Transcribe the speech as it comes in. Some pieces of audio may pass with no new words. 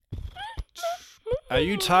Are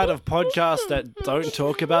you tired of podcasts that don't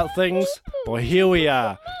talk about things? Well, here we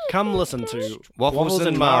are. Come listen to Waffles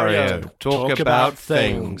and Mario talk about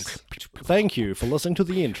things. Thank you for listening to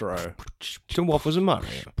the intro. To Waffles and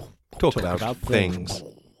Mario talk about things.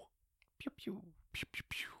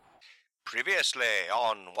 Previously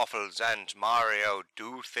on Waffles and Mario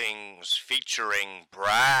Do Things featuring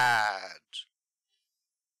Brad.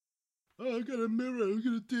 Oh, I got a mirror. I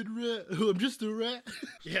got a dead rat. Oh, I'm just a rat.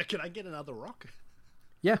 Yeah, can I get another rock?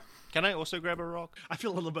 Yeah. Can I also grab a rock? I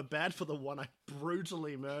feel a little bit bad for the one I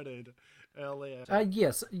brutally murdered earlier.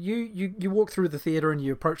 Yes. You walk through the theater and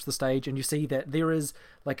you approach the stage and you see that there is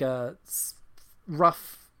like a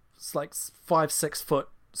rough, like 5-6 foot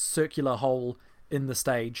circular hole in the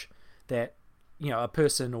stage that, you know, a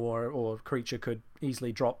person or creature could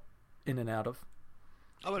easily drop in and out of.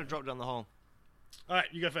 I want to drop down the hole. Alright,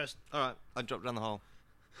 you go first. Alright, I dropped down the hole.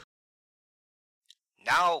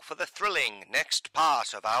 Now for the thrilling next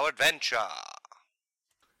part of our adventure.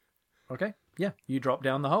 Okay. Yeah. You drop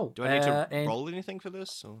down the hole. Do I need to and, roll anything for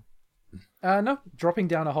this? Or? No. Dropping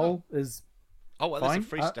down a hole is Oh, well, fine. that's a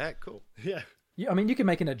free stack. Cool. Yeah. I mean, you can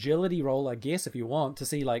make an agility roll, I guess, if you want to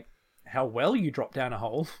see like how well you drop down a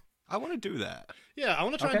hole. I want to do that. Yeah, I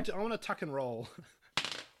want to try Okay. I want to tuck and roll.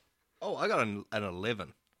 Oh, I got an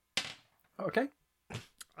 11. Okay.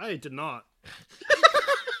 I did not.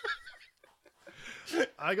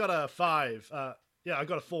 I got a 5. Yeah, I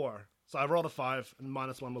got a 4. So I rolled a 5 and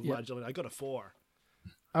 -1 was my agility. I got a 4.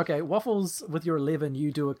 Okay, Waffles, with your 11,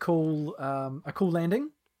 you do a cool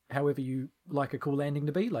landing, however you like a cool landing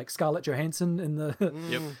to be, like Scarlett Johansson in the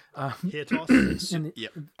Yep. Hair toss. in the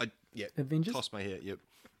Yep. Avengers. Toss my hair. Yep.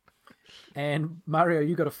 And Mario,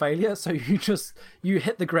 you got a failure, so you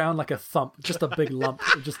hit the ground like a thump, just a big lump,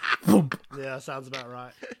 just thump. Yeah, sounds about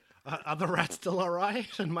right. Are the rats still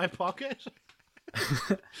alright in my pocket?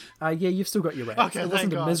 Yeah, you've still got your rats. Okay, it thank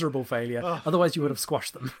wasn't a God. miserable failure, otherwise you would have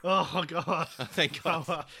squashed them. Oh, God. Thank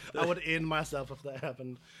God. I would end myself if that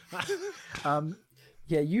happened.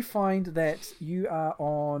 Yeah, you find that you are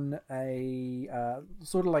on a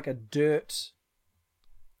sort of like a dirt,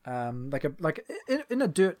 in a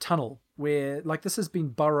dirt tunnel where like this has been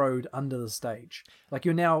burrowed under the stage. Like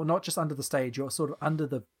you're now not just under the stage, you're sort of under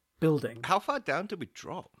the building. How far down did we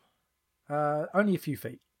drop? Only a few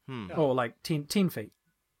feet, or like 10 feet.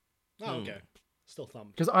 Oh, okay. Still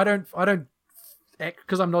thumbed. Because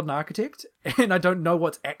because I'm not an architect and I don't know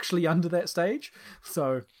what's actually under that stage.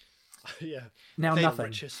 So Yeah. now They have nothing.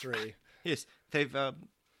 Rich history. Yes, they've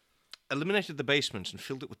eliminated the basement and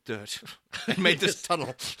filled it with dirt and made this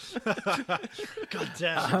tunnel. God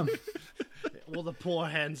damn. All the poor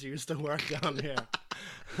hands used to work down here.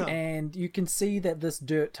 And you can see that this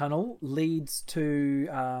dirt tunnel leads to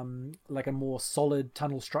like a more solid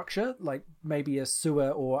tunnel structure, like maybe a sewer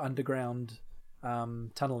or underground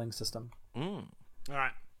tunneling system. All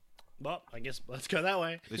right. Well, I guess let's go that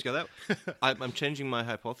way. Let's go that way. I'm changing my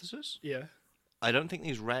hypothesis. Yeah. I don't think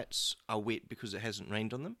these rats are wet because it hasn't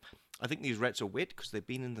rained on them. I think these rats are wet because they've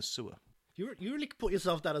been in the sewer. You really put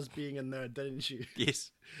yourself down as being a nerd, didn't you?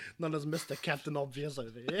 Yes. Not as Mr. Captain Obvious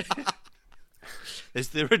over here. Is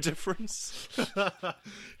there a difference?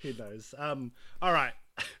 Who knows? All right.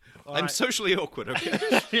 I'm socially awkward,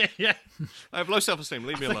 okay? Yeah. I have low self-esteem.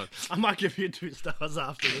 Leave me alone. I might give you 2 stars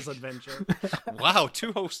after this adventure. Wow,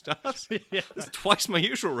 2 whole stars? Yeah. That's twice my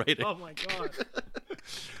usual rating. Oh my God.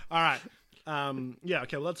 All right. Yeah.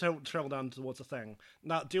 Okay. Well, let's travel down towards the thing.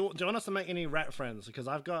 Now, do you want us to make any rat friends? Because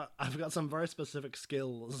I've got some very specific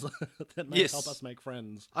skills that may Yes. help us make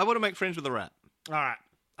friends. I want to make friends with a rat. All right.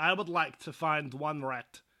 I would like to find one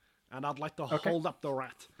rat, and I'd like to hold up the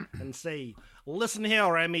rat and say, "Listen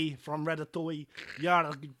here, Remy from Ratatouille. You're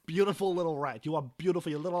a beautiful little rat. You are beautiful.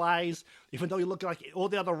 Your little eyes, even though you look like all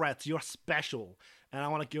the other rats, you're special." And I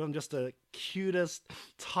want to give him just the cutest,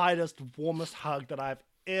 tightest, warmest hug that I've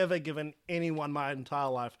ever given anyone my entire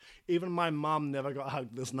life. Even my mum never got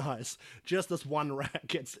hugged this nice. Just this one rat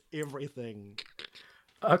gets everything.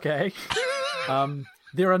 Okay.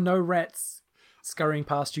 There are no rats scurrying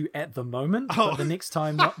past you at the moment, but the next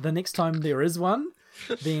time there is one,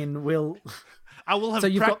 then I will have So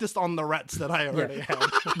you've practiced on the rats that I already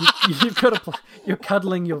have. you're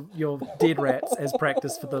cuddling your dead rats as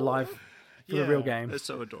practice for the real game. That's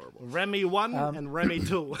so adorable. Remy 1 and Remy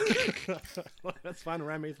 2. Let's find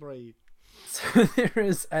Remy 3. So there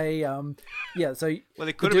is a So Well,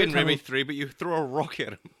 they could have been Remy 3, but you throw a rock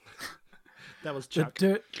at him. That was the Chuck.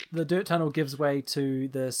 dirt tunnel gives way to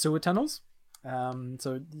the sewer tunnels.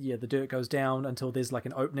 So yeah, the dirt goes down until there's like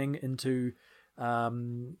an opening into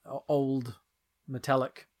old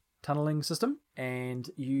metallic tunneling system, and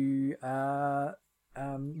you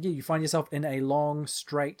you find yourself in a long,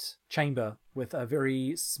 straight chamber with a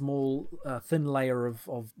very small, thin layer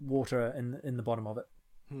of water in the bottom of it.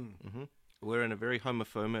 We're in a very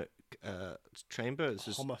homophobic chamber. This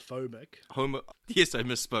is Homophobic. Yes, I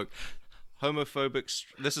misspoke. Homophobic.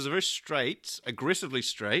 This is a very straight, aggressively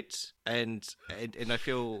straight, and I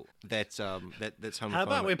feel that that's homophobic. How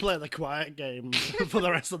about we play the quiet game for the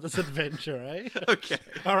rest of this adventure, eh? Okay.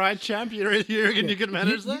 All right, champ, you can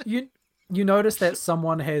manage that? You notice that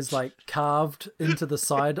someone has like carved into the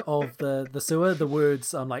side of the sewer the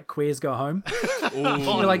words like "queers go home."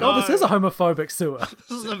 You're like, oh, this is a homophobic sewer.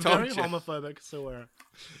 This is a very homophobic sewer.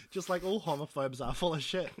 Just like all homophobes are full of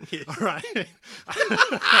shit. Yes. All right.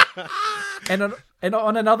 And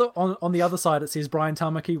on the other side it says Brian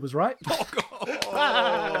Tamaki was right.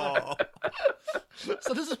 Oh.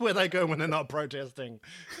 So this is where they go when they're not protesting.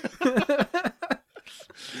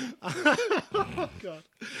 Oh, God.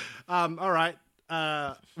 All right.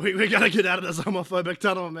 We gotta get out of this homophobic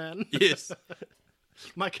tunnel, man. Yes.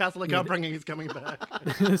 My Catholic upbringing is coming back.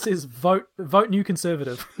 It says vote New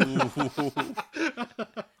Conservative.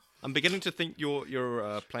 I'm beginning to think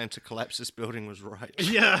your plan to collapse this building was right.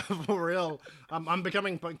 Yeah, for real. I'm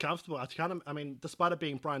becoming uncomfortable. I mean, despite it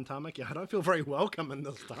being Brian Tamaki, I don't feel very welcome in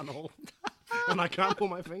this tunnel. And I can't pull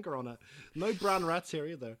my finger on it. No brown rats here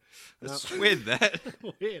either. It's weird that.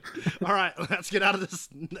 Weird. All right, let's get out of this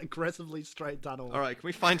aggressively straight tunnel. All right, can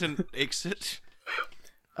we find an exit?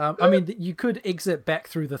 I mean, you could exit back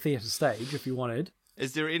through the theatre stage if you wanted.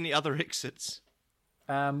 Is there any other exits?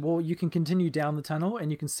 Well, you can continue down the tunnel,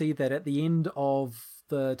 and you can see that at the end of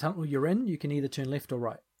the tunnel you're in, you can either turn left or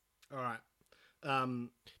right. All right. Do you want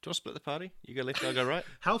to split the party? You go left, I go right?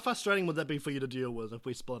 How frustrating would that be for you to deal with if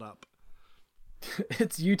we split up?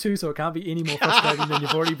 It's you two, so it can't be any more frustrating than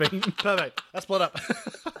you've already been. Perfect. Let's split up.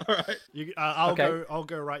 All right. I'll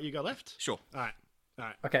go right. You go left. Sure. All right.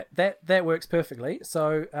 Okay, that works perfectly.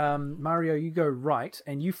 So, Mario, you go right,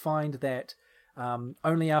 and you find that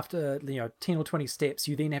only after 10 or 20 steps,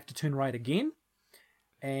 you then have to turn right again.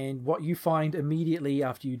 And what you find immediately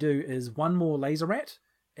after you do is one more laser rat,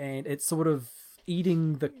 and it's sort of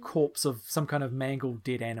eating the corpse of some kind of mangled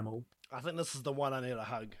dead animal. I think this is the one I need a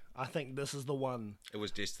hug. I think this is the one. It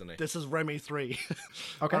was destiny. This is Remy 3.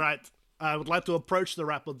 Okay. All right. I would like to approach the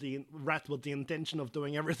rat with the intention of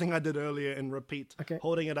doing everything I did earlier and repeat. Okay.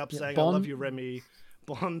 Holding it up, saying, Bond. I love you, Remy.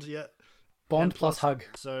 Bond, yeah. Bond And plus hug.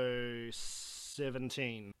 So,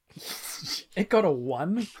 17. It got a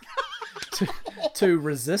 1 to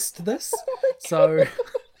resist this. So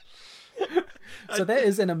that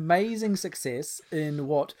is an amazing success in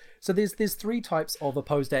what... So there's 3 types of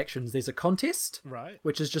opposed actions. There's a contest, Right.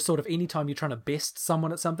 which is just sort of any time you're trying to best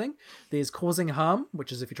someone at something. There's causing harm,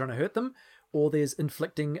 which is if you're trying to hurt them. Or there's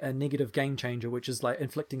inflicting a negative game changer, which is like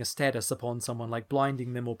inflicting a status upon someone, like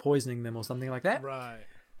blinding them or poisoning them or something like that. Right.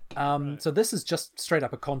 So this is just straight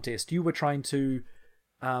up a contest. You were trying to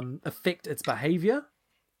affect its behavior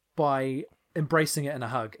by embracing it in a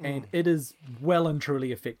hug, and it is well and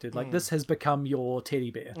truly affected. Like this has become your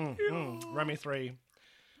teddy bear. Remy 3.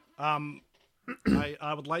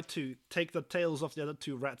 I would like to take the tails off the other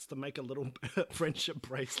 2 rats to make a little friendship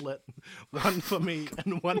bracelet. One for me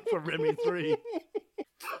and one for Remy 3.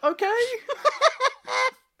 Okay.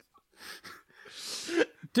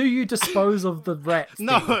 Do you dispose of the rats?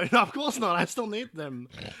 No, of course not. I still need them.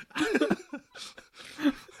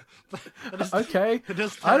 Okay.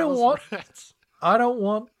 Just I don't want. rats. I don't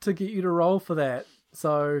want to get you to roll for that.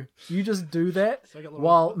 So you just do that. So I get the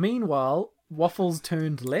While meanwhile, Waffles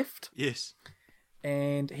turned left, Yes.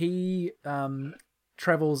 and he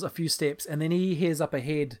travels a few steps, and then he hears up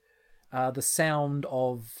ahead the sound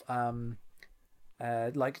of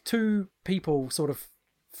like 2 people sort of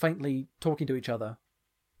faintly talking to each other,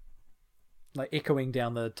 like echoing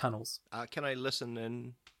down the tunnels. Can I listen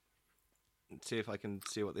and see if I can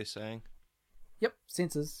see what they're saying? Yep,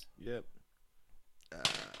 senses. Yep.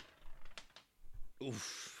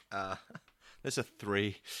 That's a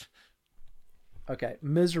 3. Okay,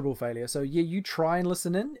 miserable failure. So yeah, you try and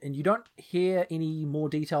listen in, and you don't hear any more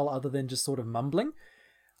detail other than just sort of mumbling.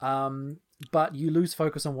 But you lose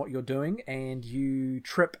focus on what you're doing, and you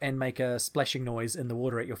trip and make a splashing noise in the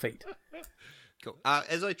water at your feet. Cool.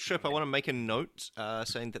 As I trip, I want to make a note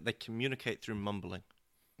saying that they communicate through mumbling.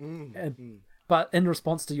 But in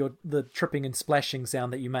response to the tripping and splashing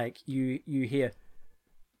sound that you make, you hear,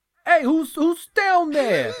 "Hey, who's down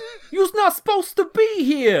there? You's not supposed to be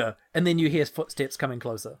here!" And then you hear footsteps coming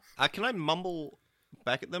closer. Can I mumble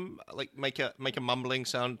back at them? Like make a mumbling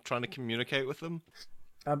sound trying to communicate with them?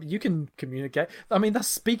 You can communicate. I mean, they're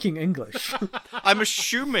speaking English. I'm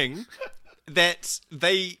assuming that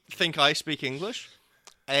they think I speak English,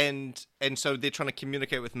 and so they're trying to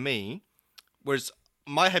communicate with me, whereas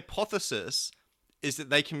my hypothesis is that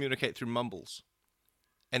they communicate through mumbles,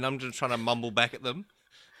 and I'm just trying to mumble back at them.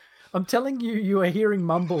 I'm telling you, you are hearing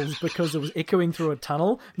mumbles because it was echoing through a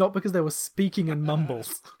tunnel, not because they were speaking in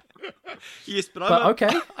mumbles. Yes, but okay.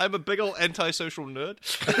 I'm a big old antisocial nerd.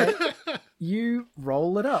 Okay. You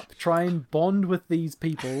roll it up. Try and bond with these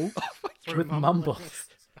people with mumbles.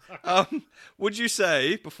 Would you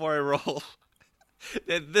say, before I roll,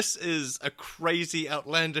 that this is a crazy,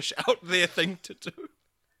 outlandish, out there thing to do?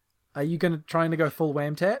 Are you trying to go full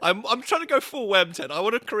Whamtat? I'm trying to go full Whamtat. I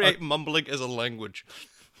want to create mumbling as a language.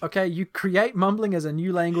 Okay, you create mumbling as a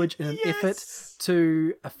new language in an effort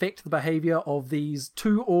to affect the behavior of these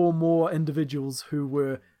 2 or more individuals who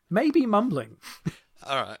were maybe mumbling.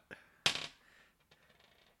 All right.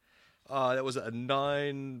 That was a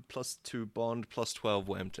 9 plus 2 bond plus 12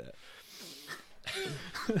 Whamtat.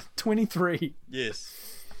 23.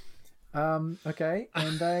 Yes. Okay,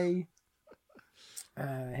 and they...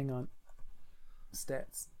 hang on.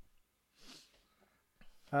 Stats.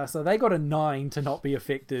 So they got a 9 to not be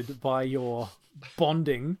affected by your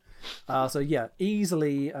bonding. So yeah,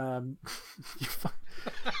 easily.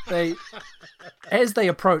 As they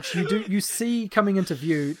approach, you see coming into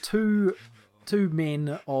view two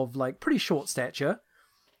men of like pretty short stature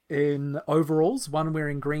in overalls, one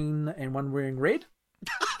wearing green and one wearing red,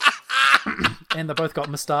 and they both got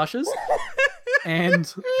moustaches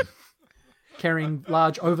and carrying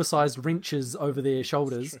large oversized wrenches over their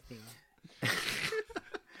shoulders.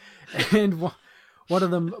 And one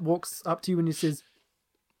of them walks up to you and he says,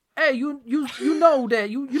 "Hey, you know that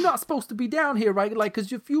you're not supposed to be down here, right? Like, cause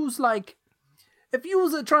if you was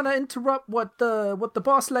trying to interrupt what the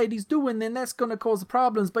boss lady's doing, then that's gonna cause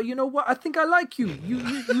problems. But you know what? I think I like you.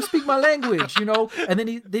 You speak my language, you know." And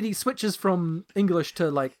then he switches from English to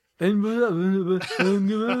like. And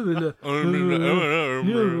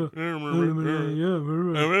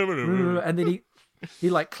then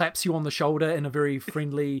he like claps you on the shoulder in a very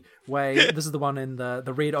friendly way. This is the one in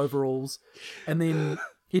the red overalls. And then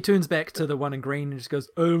he turns back to the one in green and just goes,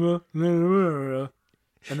 and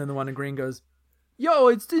then the one in green goes,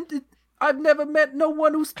 "Yo, I've never met no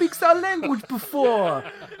one who speaks our language before."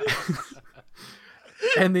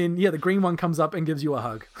 And then, the green one comes up and gives you a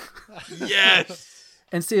hug. Yes!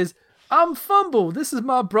 And says, "I'm Fumble. This is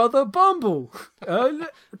my brother Bumble.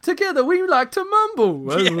 Together we like to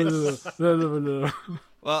mumble." Yes.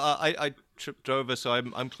 Well, I tripped over, so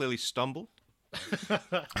I'm clearly stumble.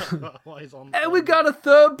 And we got a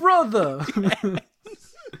third brother.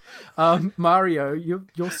 Mario,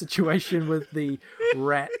 your situation with the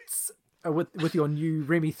rats, with your new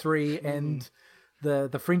Remy 3 and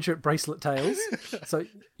the friendship bracelet tails. So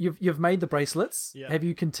you've made the bracelets. Yeah. Have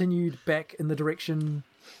you continued back in the direction?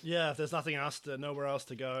 Yeah, if there's nowhere else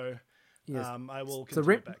to go, Yes. I will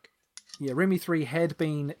continue back. Yeah, Remy 3 had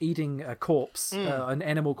been eating a corpse, an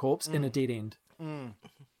animal corpse, in a dead end.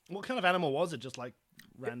 What kind of animal was it? Just like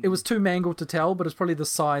random? It was too mangled to tell, but it's probably the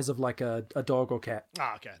size of like a dog or cat.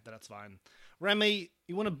 Ah, okay, that's fine. Remy,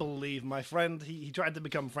 you wouldn't believe my friend. He tried to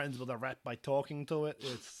become friends with a rat by talking to it.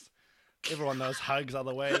 Everyone knows hugs are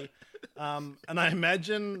the way. And I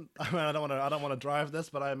imagine, I don't want to drive this,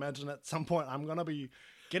 but I imagine at some point I'm gonna be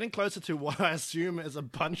getting closer to what I assume is a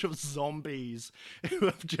bunch of zombies who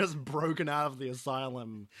have just broken out of the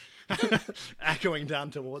asylum, echoing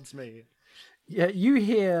down towards me. Yeah, you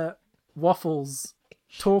hear Waffles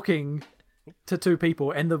talking to 2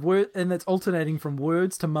 people, and and it's alternating from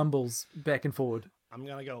words to mumbles back and forward. I'm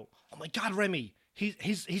gonna go, "Oh my God, Remy!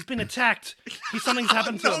 He's been attacked. Something's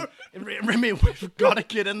happened to him. Remy, we've got to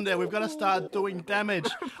get in there. We've got to start doing damage.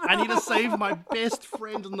 I need to save my best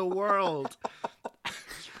friend in the world."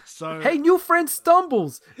 So, "Hey, new friend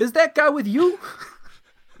Stumbles. Is that guy with you?"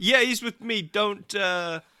 Yeah, he's with me.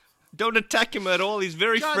 Don't attack him at all. He's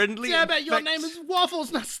very God friendly. damn it, your name is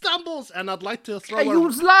Waffles, not Stumbles. And I'd like to throw Hey, you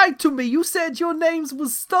lied to me. You said your names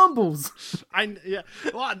was Stumbles.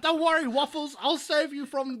 Well, don't worry, Waffles. I'll save you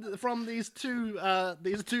from these two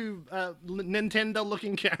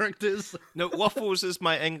Nintendo-looking characters. No, Waffles is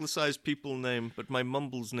my anglicized people name, but my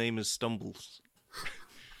mumbles name is Stumbles.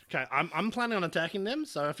 Okay, I'm planning on attacking them.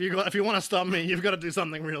 So if you want to stop me, you've got to do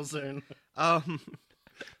something real soon. Can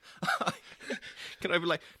I be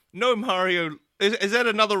like, "No, Mario, is that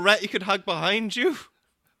another rat you could hug behind you?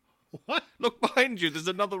 What? Look behind you, there's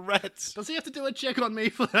another rat." Does he have to do a check on me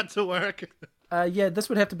for that to work? Yeah, this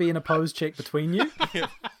would have to be an opposed check between you.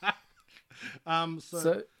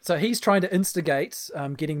 So he's trying to instigate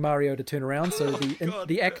getting Mario to turn around. So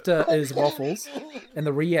the actor is Waffles, and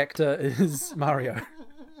the reactor is Mario.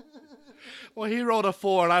 Well, he rolled a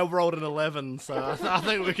 4 and I rolled an 11, so I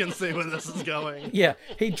think we can see where this is going. Yeah,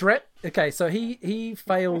 Okay, so he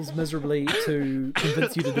fails miserably to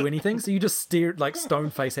convince you to do anything. So you just stare like stone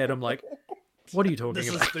face at him, like, "What are you talking This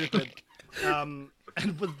is about?" stupid. And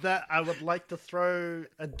with that, I would like to throw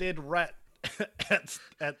a dead rat at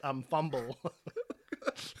Fumble.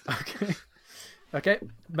 Okay,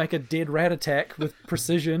 make a dead rat attack with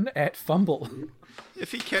precision at Fumble.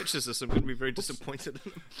 If he catches us, I'm going to be very disappointed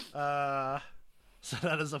in him. So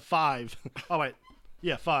that is a 5. Oh wait,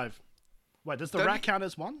 yeah, 5. Wait, does the Don't rat you- count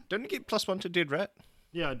as 1? Don't you get +1 to dead rat?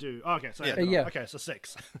 Yeah, I do. Oh, okay, so Yeah. Okay, so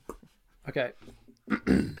 6. Okay,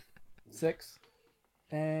 6,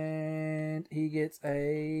 and he gets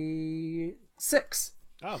a 6.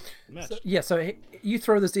 Oh, match. Yeah, so you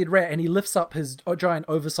throw this dead rat, and he lifts up his giant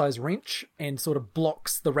oversized wrench and sort of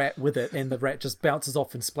blocks the rat with it, and the rat just bounces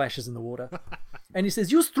off and splashes in the water. And he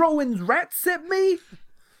says, "You throwing rats at me?"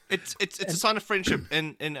 It's a sign of friendship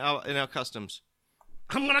in our customs.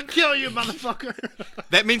 I'm gonna kill you, motherfucker.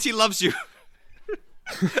 That means he loves you.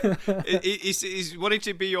 He's wanting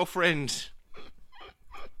to be your friend.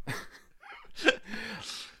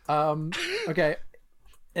 Okay,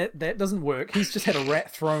 that doesn't work. He's just had a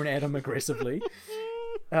rat thrown at him aggressively.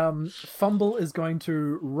 Fumble is going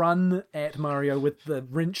to run at Mario with the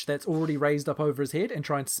wrench that's already raised up over his head and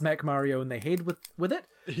try and smack Mario in the head with it.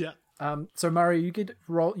 Yeah. So Mario,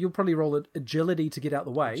 you'll probably roll agility to get out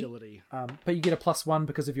the way. Agility. But you get a +1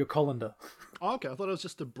 because of your colander. Oh, okay, I thought it was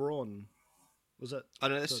just a brawn. Was it? I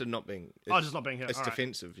know that's just not being. Just not being hit. It's All right.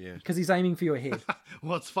 defensive, yeah. Because he's aiming for your head.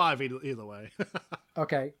 Well, it's 5 either way.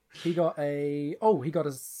 Okay, he got a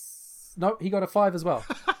 5 as well.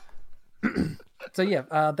 So yeah,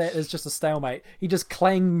 that is just a stalemate. He just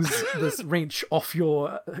clangs this wrench off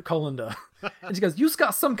your colander, and she goes, "You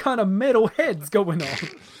got some kind of metal heads going on."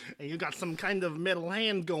 And you got some kind of metal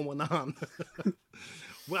hand going on.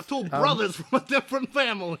 We're two brothers from a different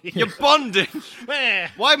family. You're bonding. Eh.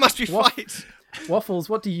 Why must we fight? Waffles,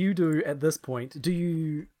 what do you do at this point? Do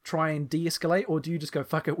you try and de-escalate, or do you just go,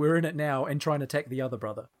 "Fuck it, we're in it now," and try and attack the other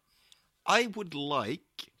brother? I would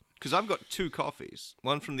like, because I've got 2 coffees,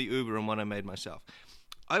 one from the Uber and one I made myself.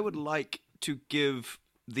 I would like to give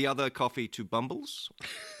the other coffee to Bumbles,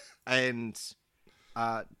 and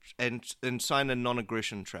sign a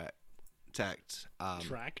non-aggression tact.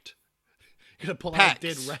 Tracked. You're gonna pull Pact.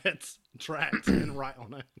 out dead rats, tracked, and write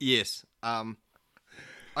on it. Yes. I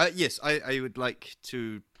would like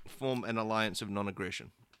to form an alliance of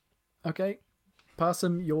non-aggression. Okay, pass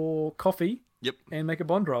him your coffee. Yep. And make a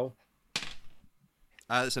bond roll.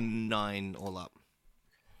 That's a 9 all up.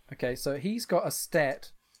 Okay, so he's got a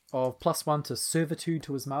stat of +1 to servitude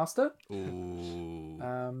to his master. Ooh.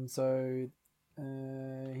 So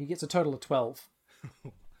he gets a total of 12.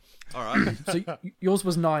 All right. So yours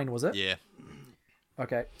was 9, was it? Yeah.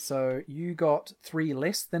 Okay, so you got 3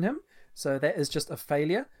 less than him. So that is just a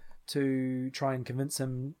failure to try and convince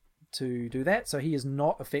him to do that. So he is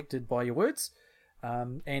not affected by your words.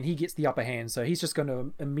 And he gets the upper hand. So he's just going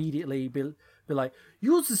to immediately be like,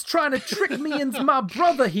 "Yours is trying to trick me into my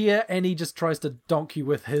brother here." And he just tries to donk you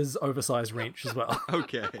with his oversized wrench as well.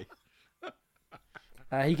 Okay.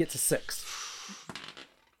 He gets a 6.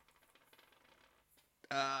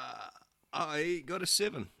 I got a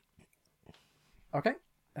 7. Okay.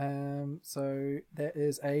 So that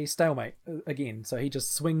is a stalemate again. So he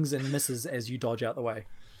just swings and misses as you dodge out the way.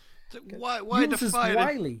 Why Yours the is fighting?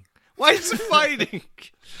 wily. Why is the fighting?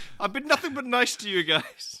 I've been nothing but nice to you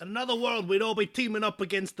guys. In another world, we'd all be teaming up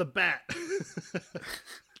against the bat.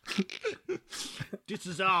 This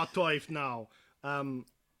is our turf now. All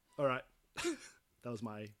right. That was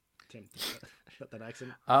my attempt at that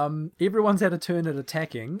accent. Everyone's had a turn at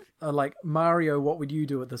attacking. Like Mario, what would you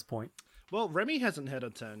do at this point? Well, Remy hasn't had a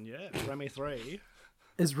turn yet. Remy 3.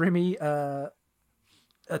 Is Remy a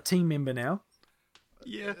team member now?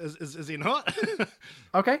 Yeah. Is he not?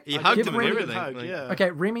 Okay. He hugged give him and Remy- everything. hug, Like, yeah. Okay,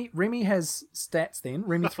 Remy has stats then.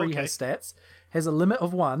 Remy 3 Okay. has stats. Has a limit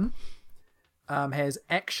of 1. Has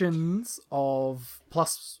actions of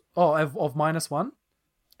 -1.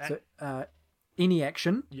 So any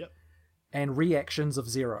action Yep. and reactions of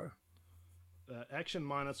 0. Action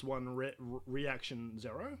 -1, reaction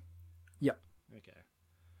 0. Yep. Okay.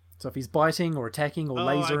 So if he's biting or attacking or Oh,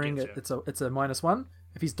 I lasering, getcha. it's a -1.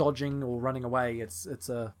 If he's dodging or running away, it's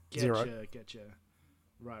a 0. Getcha.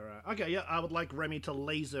 Right. Okay, yeah, I would like Remy to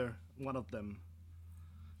laser one of them.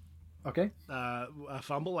 Okay. A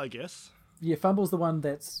fumble, I guess. Yeah, Fumble's the one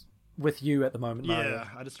that's with you at the moment, Mario. Yeah,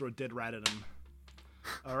 I just threw a dead rat at him.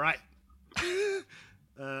 All right.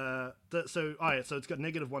 So it's got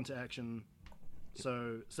 -1 to action.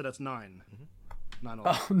 So that's 9. 9 or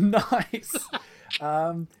Oh, nice.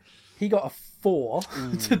 He got a 4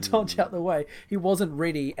 to dodge out the way. He wasn't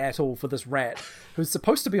ready at all for this rat, who's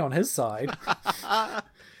supposed to be on his side.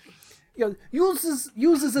 He goes,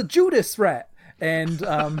 uses a Judas rat. And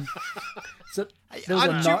so there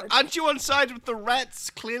was Aren't you on side with the rats?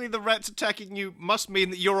 Clearly the rats attacking you must mean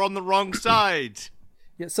that you're on the wrong side.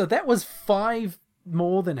 Yeah, so that was 5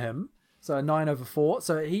 more than him. So 9 over 4.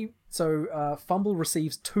 So Fumble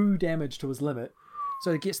receives 2 damage to his limit.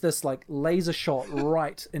 So he gets this like laser shot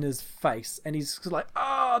right in his face, and he's like,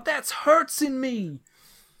 "Oh, that's hurts in me."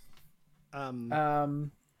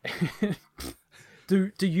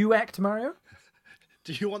 Do you act, Mario?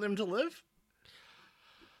 Do you want them to live?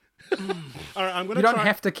 All right, I'm gonna.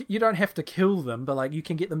 You don't have to kill them, but like you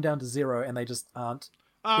can get them down to 0, and they just aren't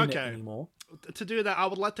in it Okay. anymore. To do that, I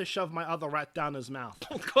would like to shove my other rat down his mouth.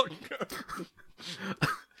 Oh God, no.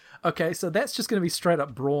 Okay, so that's just going to be straight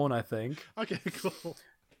up brawn, I think, Okay, cool.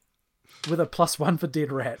 with a +1 for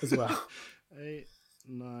dead rat as well. 8,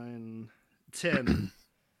 9, 10.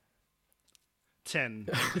 10.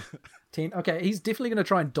 10. Okay, he's definitely going to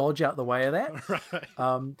try and dodge out the way of that.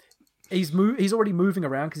 Right. He's already moving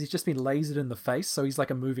around because he's just been lasered in the face, so he's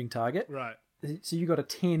like a moving target. Right. So you got a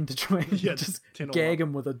 10 to try and Yeah, just 10 or gag more.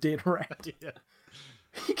 him with a dead rat. Yeah.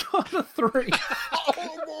 He got a 3.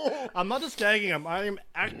 I'm not just gagging him. I am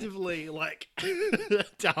actively like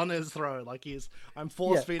down his throat. Like I'm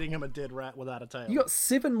force feeding him a dead rat without a tail. You got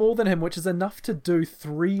 7 more than him, which is enough to do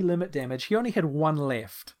 3 limit damage. He only had 1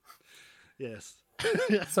 left. Yes.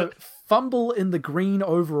 So Fumble in the green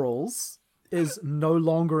overalls is no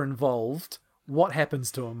longer involved. What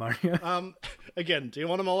happens to him, Mario? Again, do you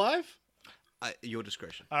want him alive? Your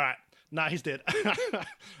discretion. All right. Nah, he's dead.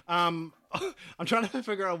 I'm trying to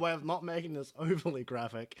figure out a way of not making this overly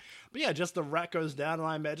graphic, but yeah, just the rat goes down, and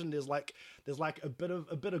I imagine there's like a bit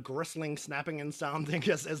of gristling, snapping, and sounding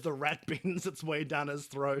as the rat bends its way down his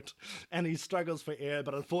throat, and he struggles for air.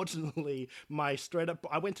 But unfortunately, I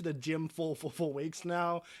went to the gym for 4 weeks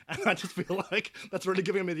now, and I just feel like that's really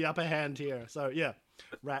giving me the upper hand here. So yeah,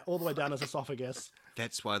 rat all the way down his esophagus.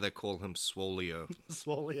 That's why they call him Swolio.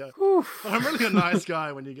 Swallow. But I'm really a nice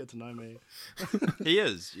guy when you get to know me. He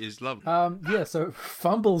is. He's lovely. Yeah, so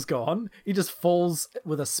Fumble's gone. He just falls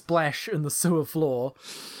with a splash in the sewer floor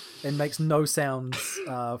and makes no sounds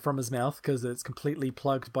from his mouth because it's completely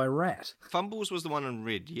plugged by rat. Fumbles was the one in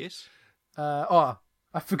red, yes? I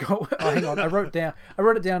forgot. Hang on. I wrote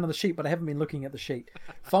it down on the sheet, but I haven't been looking at the sheet.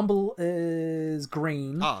 Fumble is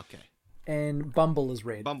green. Oh, okay. And Bumble is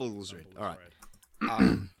red. Bumble's red. All right.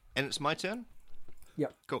 And it's my turn?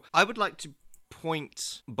 Yep. Cool. I would like to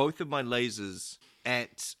point both of my lasers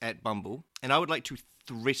at Bumble, and I would like to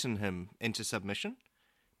threaten him into submission.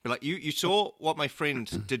 But like, you saw what my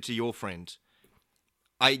friend did to your friend.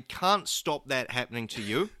 I can't stop that happening to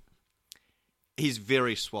you. He's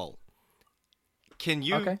very swole. Can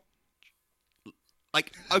you... Okay.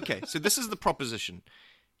 Okay, so this is the proposition.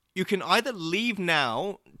 You can either leave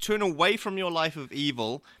now, turn away from your life of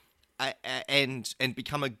evil, and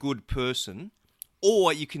become a good person,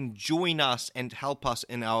 or you can join us and help us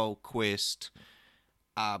in our quest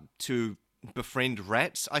to befriend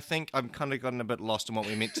rats. I think I'm kind of gotten a bit lost in what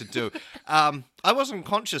we meant to do. I wasn't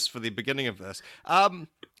conscious for the beginning of this.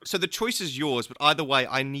 So the choice is yours, but either way,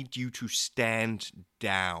 I need you to stand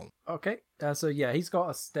down. Okay. So yeah, he's got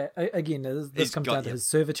a stat. Again, this comes down to his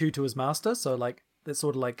servitude to his master. So like that's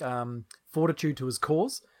sort of like fortitude to his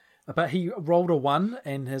cause. But he rolled a 1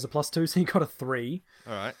 and has a +2, so he got a 3.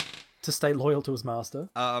 All right. To stay loyal to his master.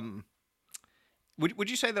 Would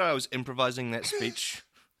you say that I was improvising that speech?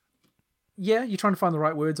 Yeah, you're trying to find the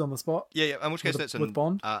right words on the spot. Yeah. In which case, with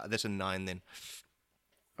Bond. That's a 9 then.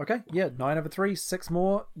 Okay, yeah, 9 over 3, 6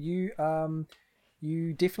 more. You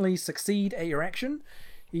definitely succeed at your action.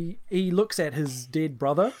 He looks at his dead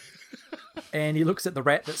brother, and he looks at the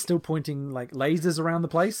rat that's still pointing like lasers around the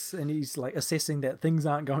place, and he's like assessing that things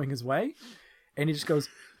aren't going his way, and he just goes,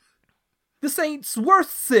 "This ain't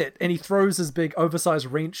worth it!" And he throws his big oversized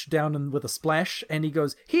wrench down with a splash, and he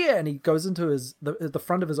goes, "Here!" And he goes into the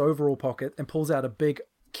front of his overall pocket and pulls out a big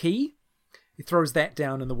key. He throws that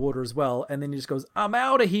down in the water as well, and then he just goes, "I'm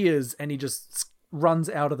out of here!" And he just runs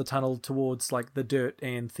out of the tunnel towards like the dirt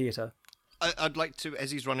and theatre. I'd like to, as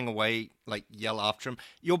he's running away, like yell after him,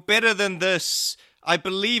 "You're better than this. I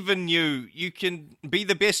believe in you. You can be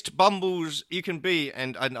the best Bumbles you can be."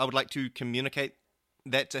 And I would like to communicate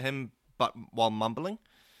that to him, but while mumbling.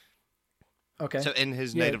 Okay. So in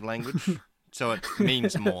his native language. So it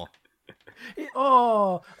means more.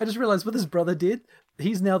 Oh, I just realized with his brother dead,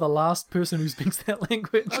 he's now the last person who speaks that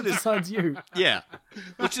language besides you. Yeah.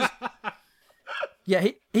 Which is... Yeah,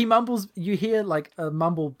 he mumbles. You hear like a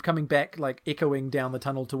mumble coming back, like echoing down the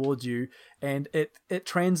tunnel towards you, and it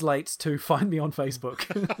translates to "Find me on Facebook."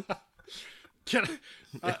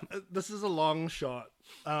 This is a long shot.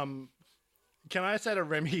 Can I say to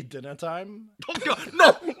Remy dinner time? Oh God,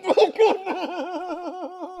 no!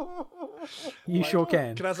 You sure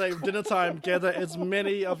can. Can I say dinner time? Gather as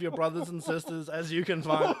many of your brothers and sisters as you can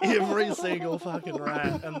find. Every single fucking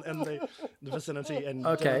rat in the vicinity and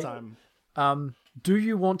dinner time. Do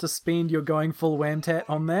you want to spend your going full Wham-Tat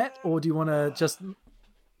on that, or do you want to just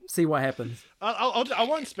see what happens? I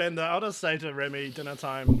won't spend that. I'll just say to Remy dinner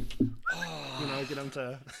time. Get him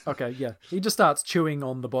to. Okay, yeah. He just starts chewing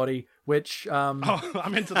on the body, which. I'm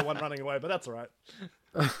into the one running away, but that's all right.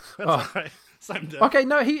 That's all right. Same day. Okay,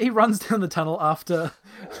 no, he runs down the tunnel after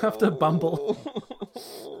Bumble.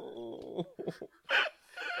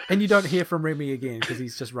 And you don't hear from Remy again because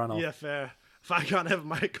he's just run off. Yeah, fair. If I can't have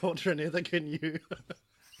my culture, neither can you.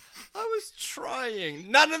 I was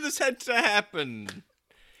trying. None of this had to happen.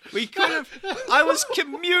 We could have. I was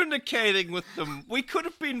communicating with them. We could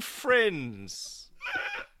have been friends.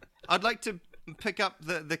 I'd like to pick up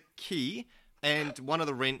the key and one of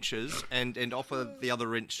the wrenches and offer the other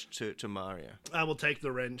wrench to Mario. I will take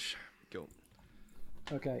the wrench. Cool.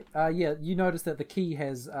 Okay. Yeah, you notice that the key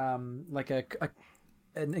has like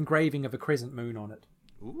an engraving of a crescent moon on it.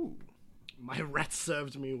 Ooh. My rat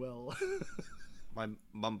served me well. My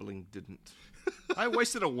mumbling didn't. I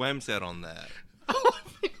wasted a Wham-Tat on that.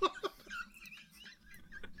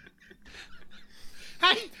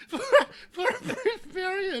 Hey, for a brief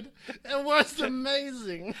period, it was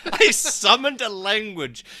amazing. I summoned a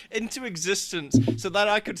language into existence so that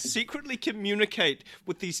I could secretly communicate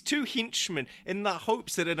with these two henchmen in the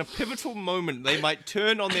hopes that in a pivotal moment they might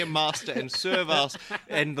turn on their master and serve us,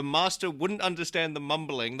 and the master wouldn't understand the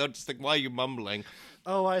mumbling. They'd just think, why are you mumbling?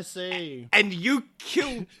 Oh, I see. And you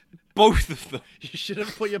killed both of them. You should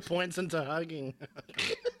have put your points into hugging.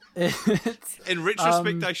 In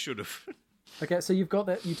retrospect, I should have. Okay, so you've got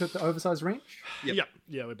that. You took the oversized wrench? Yep.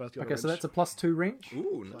 Yeah, we both got a Okay, wrench. so that's a +2 wrench.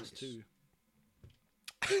 Ooh, nice.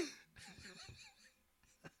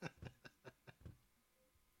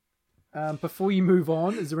 +2. Before you move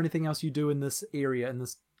on, is there anything else you do in this area, in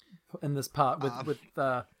this part with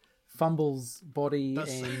Fumble's body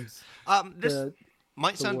and this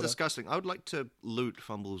might sound water? disgusting. I would like to loot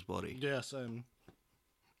Fumble's body. Yeah, same.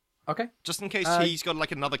 Okay. Just in case he's got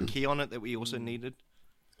like another key on it that we also needed.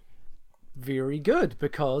 Very good,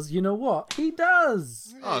 because you know what? He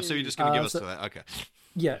does! Oh, so you're just going to give us to that? Okay.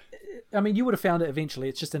 Yeah. I mean, you would have found it eventually.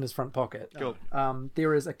 It's just in his front pocket. Cool.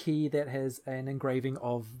 There is a key that has an engraving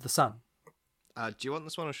of the sun. Do you want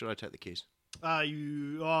this one or should I take the keys? I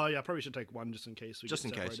probably should take one just in case we Just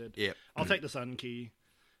get in case. separated. Yeah. I'll take the sun key.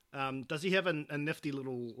 Does he have a nifty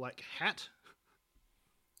little like hat?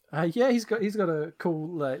 Yeah, he's got a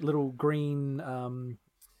cool little green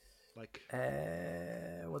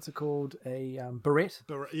what's it called? A beret.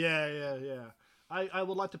 Yeah. I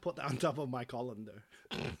would like to put that on top of my colander.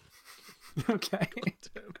 Okay.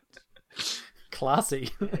 Classy.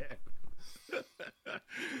 Yeah.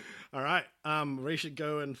 All right. We should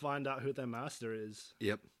go and find out who their master is.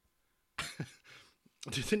 Yep. Do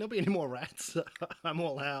you think there'll be any more rats? I'm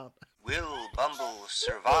all out. Will Bumble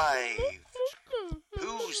survive?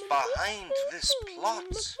 Who's behind this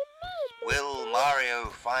plot? Will Mario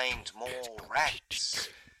find more rats?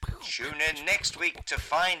 Tune in next week to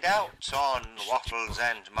find out on Waffles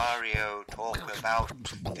and Mario Talk About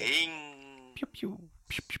Things.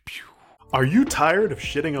 Are you tired of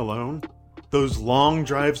shitting alone? Those long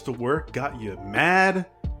drives to work got you mad?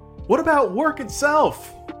 What about work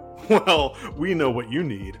itself? Well, we know what you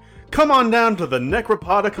need. Come on down to the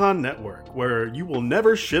Necropodicon Network, where you will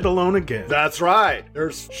never shit alone again. That's right.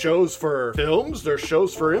 There's shows for films, there's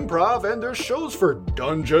shows for improv, and there's shows for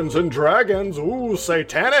Dungeons and Dragons. Ooh,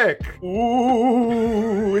 satanic.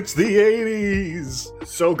 Ooh, it's the 80s.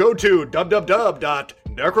 So go to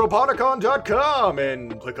www.necropodicon.com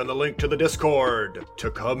and click on the link to the Discord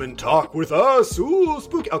to come and talk with us. Ooh,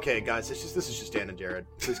 spooky. Okay, guys, this is just Dan and Jared.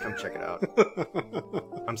 Please come check it out.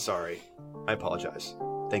 I'm sorry. I apologize.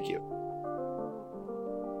 Thank you.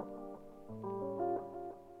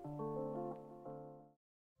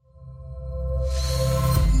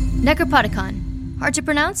 Necropodicon. Hard to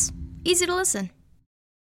pronounce, easy to listen.